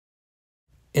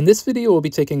In this video, we'll be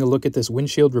taking a look at this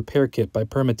windshield repair kit by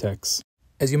Permatex.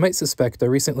 As you might suspect, I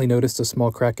recently noticed a small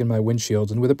crack in my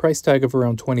windshield, and with a price tag of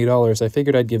around $20, I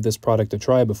figured I'd give this product a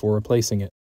try before replacing it.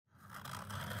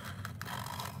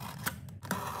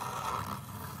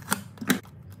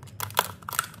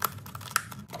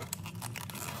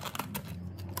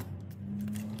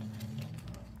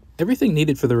 Everything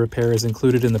needed for the repair is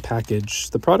included in the package.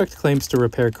 The product claims to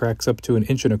repair cracks up to 1.25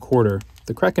 inches.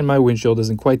 The crack in my windshield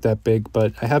isn't quite that big,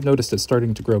 but I have noticed it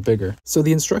starting to grow bigger. So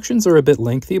the instructions are a bit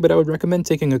lengthy, but I would recommend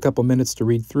taking a couple minutes to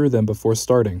read through them before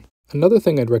starting. Another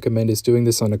thing I'd recommend is doing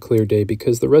this on a clear day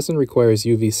because the resin requires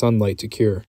UV sunlight to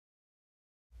cure.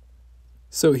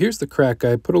 So here's the crack.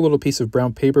 I put a little piece of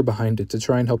brown paper behind it to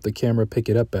try and help the camera pick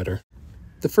it up better.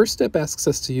 The first step asks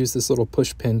us to use this little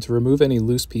push pin to remove any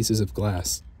loose pieces of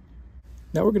glass.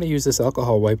 Now we're going to use this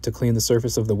alcohol wipe to clean the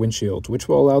surface of the windshield, which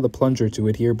will allow the plunger to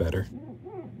adhere better.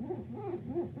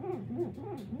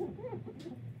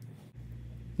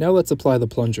 Now let's apply the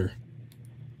plunger.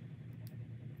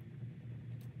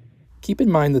 Keep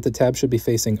in mind that the tab should be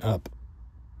facing up.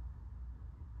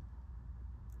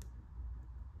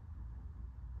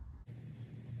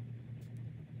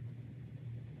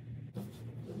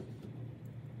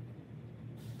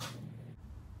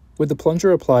 With the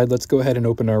plunger applied, let's go ahead and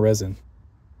open our resin.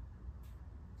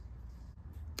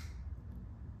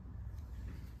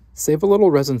 Save a little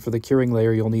resin for the curing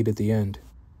layer you'll need at the end.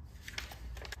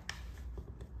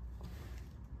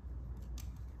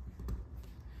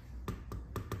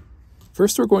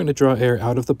 First, we're going to draw air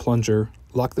out of the plunger,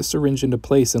 lock the syringe into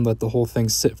place, and let the whole thing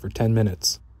sit for 10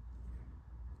 minutes.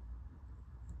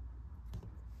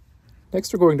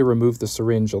 Next, we're going to remove the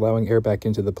syringe, allowing air back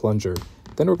into the plunger.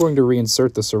 Then we're going to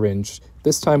reinsert the syringe,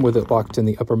 this time with it locked in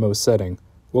the uppermost setting.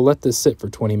 We'll let this sit for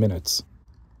 20 minutes.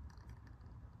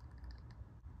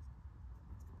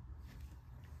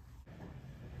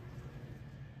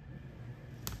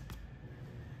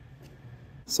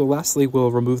 So lastly,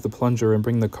 we'll remove the plunger and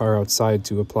bring the car outside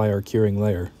to apply our curing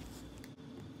layer.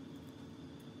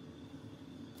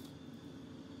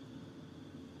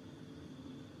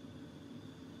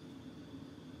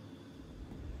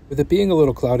 With it being a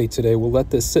little cloudy today, we'll let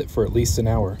this sit for at least an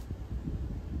hour.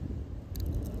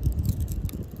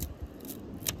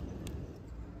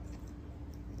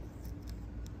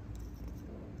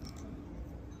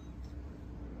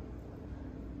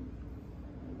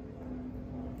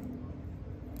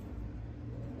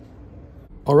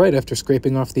 Alright, after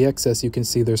scraping off the excess, you can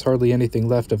see there's hardly anything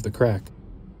left of the crack.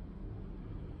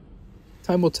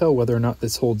 Time will tell whether or not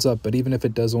this holds up, but even if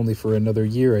it does only for another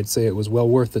year, I'd say it was well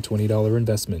worth the $20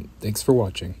 investment. Thanks for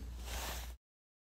watching.